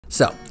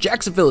So,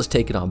 Jacksonville is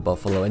taking on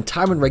Buffalo, and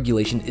time in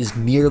regulation is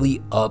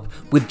nearly up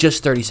with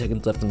just 30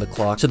 seconds left on the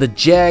clock. So the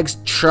Jags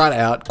trot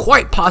out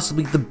quite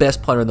possibly the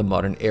best punter in the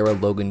modern era,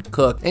 Logan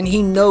Cooke, and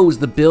he knows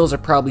the Bills are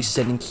probably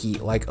sending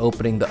heat like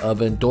opening the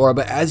oven door,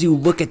 but as you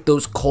look at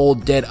those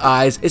cold, dead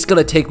eyes, it's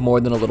gonna take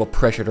more than a little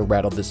pressure to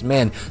rattle this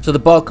man. So the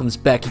ball comes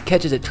back, he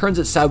catches it, turns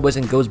it sideways,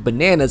 and goes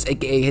bananas,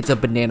 aka hits a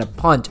banana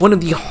punt. One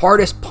of the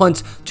hardest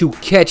punts to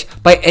catch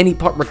by any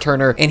punt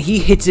returner, and he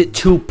hits it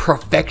to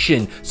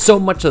perfection. So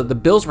much so the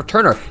Bills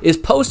returner is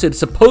posted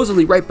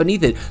supposedly right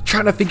beneath it,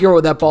 trying to figure out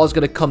where that ball is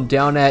going to come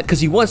down at, because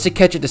he wants to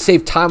catch it to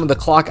save time on the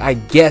clock, I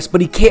guess,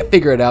 but he can't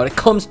figure it out. It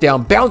comes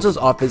down, bounces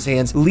off his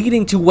hands,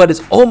 leading to what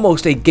is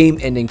almost a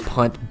game-ending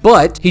punt,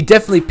 but he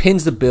definitely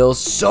pins the Bills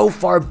so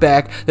far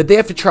back that they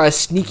have to try a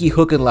sneaky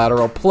hook and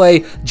lateral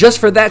play just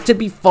for that to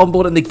be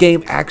fumbled and the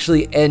game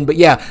actually end. But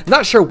yeah,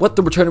 not sure what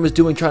the returner was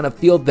doing trying to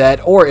field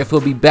that, or if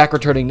he'll be back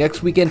returning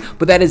next weekend,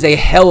 but that is a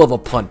hell of a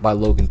punt by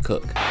Logan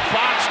Cooke.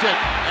 Botched it,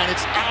 and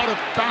it's out of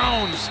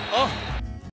bounds. Oh.